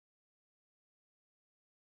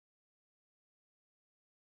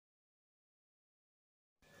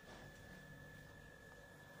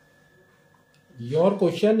Your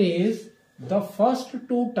question is the first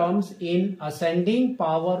two terms in ascending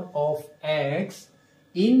power of x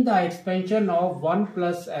in the expansion of 1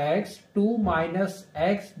 plus x, 2 minus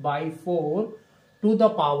x by 4 to the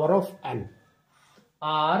power of n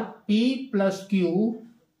are p plus q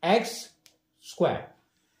x square.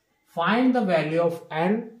 Find the value of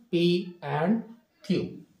n, p and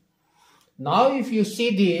q. Now if you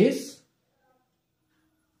see this,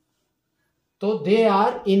 so they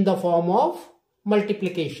are in the form of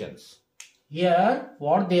multiplications. Here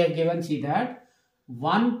what they have given, see that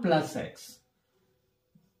 1 plus x,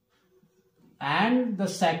 and the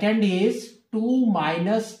second is 2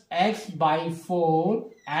 minus x by 4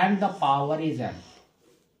 and the power is n.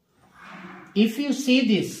 If you see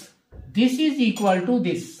this is equal to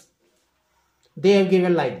this. They have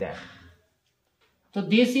given like that. So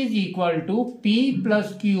this is equal to p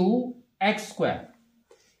plus q x square.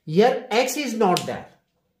 Here x is not there.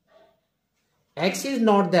 X is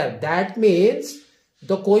not there. That means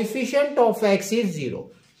the coefficient of x is 0.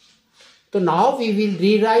 So now we will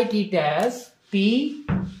rewrite it as p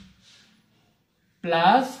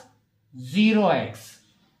plus 0x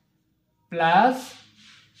plus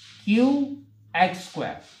q x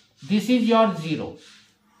square. This is your 0.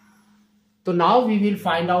 So now we will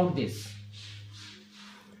find out this.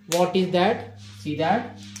 What is that? See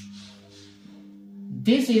that?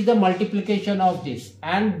 This is the multiplication of this,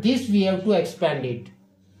 and this we have to expand it.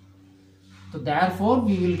 So therefore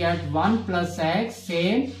we will get 1 plus x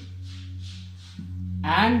same,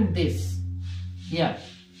 and this here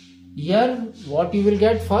what you will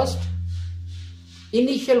get first,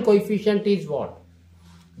 initial coefficient is what?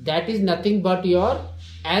 That is nothing but your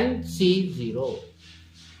NC0.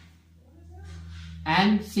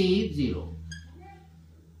 NC0,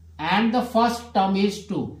 and the first term is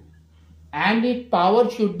 2, and its power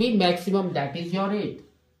should be maximum, that is your 8.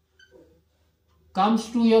 Comes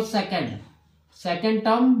to your second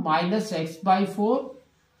term minus x by 4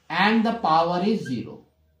 and the power is 0.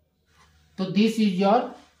 So this is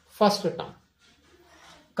your first term.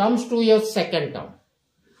 Comes to your second term.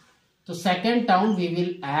 So second term we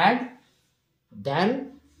will add,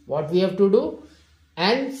 then what we have to do?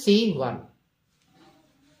 NC1.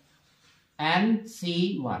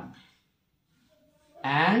 NC1,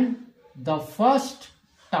 and the first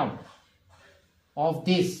term of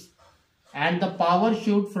this, and the power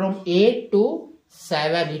should from 8 to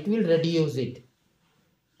 7, it will reduce it.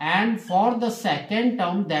 And for the second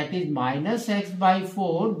term, that is minus x by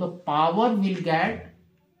 4, the power will get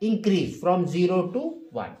increased from 0 to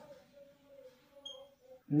 1.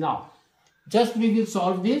 Now just we will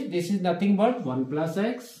solve this. This is nothing but 1 plus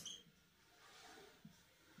x.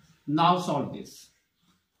 Now solve this.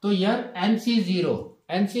 So here NC0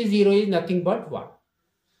 is nothing but 1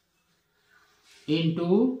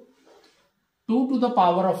 into 2 to the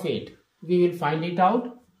power of 8. We will find it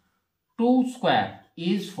out. 2 square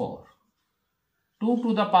is 4. 2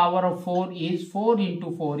 to the power of 4 is 4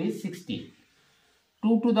 into 4 is 16.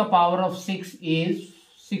 2 to the power of 6 is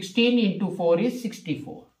 16 into 4 is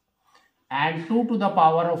 64. And 2 to the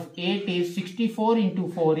power of 8 is 64 into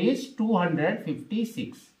 4 is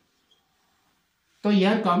 256. So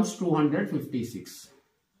here comes 256.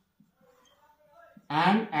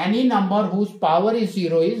 And any number whose power is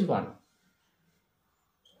 0 is 1.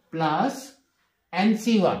 Plus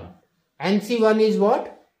NC1. NC1 is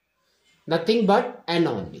what? Nothing but n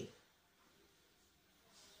only.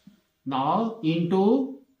 Now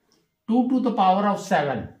into 2 to the power of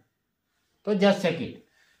 7. So just check it.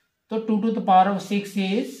 So 2 to the power of 6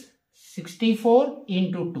 is 64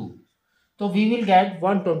 into 2. So we will get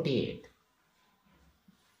 128.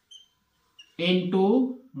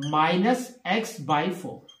 Into minus x by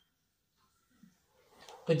 4.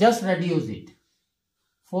 So just reduce it.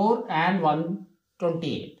 4 and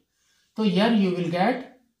 128. So here you will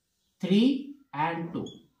get 3 and 2.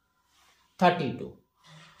 32.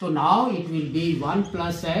 So now it will be 1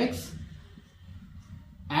 plus x,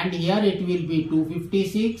 and here it will be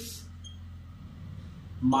 256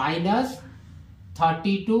 minus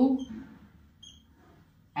 32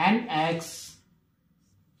 and x.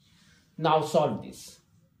 Now solve this.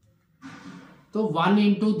 So 1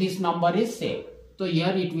 into this number is same. So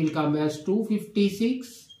here it will come as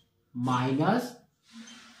 256 minus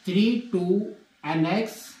 3, 2 and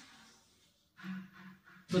x.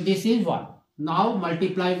 So this is 1. Now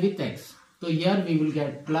multiply with x. So here we will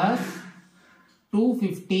get plus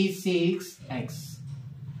 256x.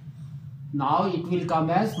 Now it will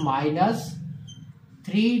come as minus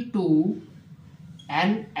 3, 2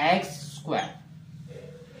 and x square.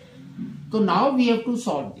 So now we have to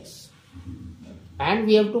solve this, and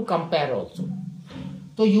we have to compare also.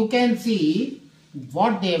 So you can see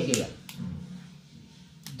what they have given.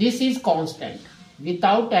 This is constant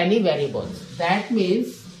without any variables. That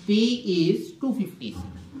means P is 256.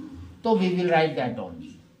 So we will write that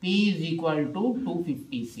only. P is equal to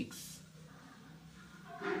 256.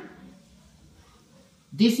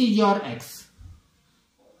 This is your X.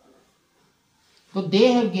 So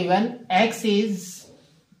they have given X is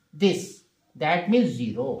this. That means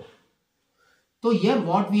 0. So here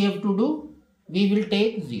what we have to do? We will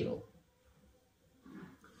take 0.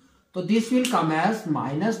 So this will come as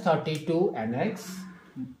minus 32nx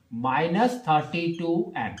minus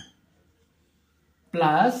 32n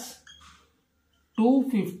plus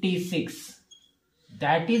 256,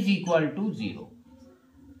 that is equal to 0.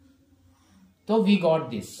 So we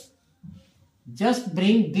got this. Just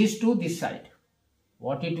bring this to this side.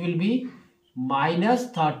 What it will be? Minus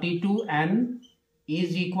 32n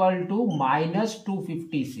is equal to minus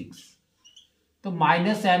 256. So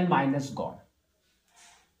minus n minus gone.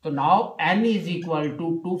 So now n is equal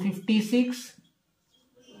to 256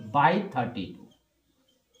 by 32.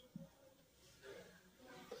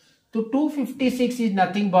 So 256 is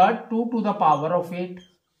nothing but 2 to the power of 8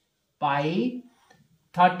 by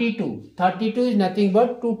 32. 32 is nothing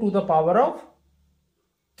but 2 to the power of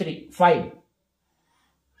 5.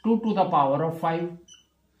 2 to the power of 5.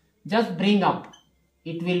 Just bring up.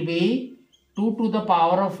 It will be 2 to the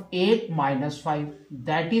power of 8 minus 5.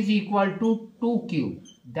 That is equal to 2 cube.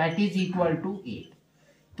 That is equal to 8.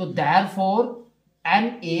 So therefore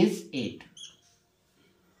n is 8.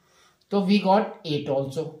 So we got 8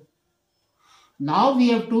 also. Now we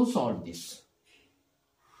have to solve this.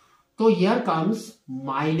 So here comes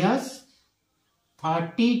minus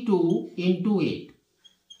 32 into 8.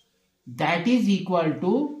 That is equal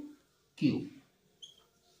to cube.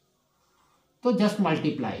 So just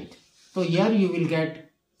multiply it. So here you will get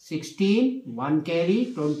 16, 1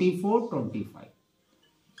 carry, 24, 25.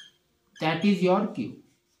 That is your cube.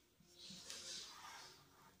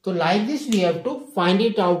 So like this we have to find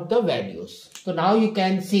it out the values. So now you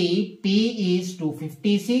can see P is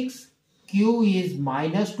 256, Q is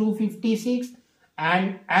minus 256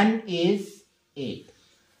 and N is 8.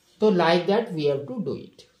 So like that we have to do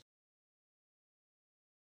it.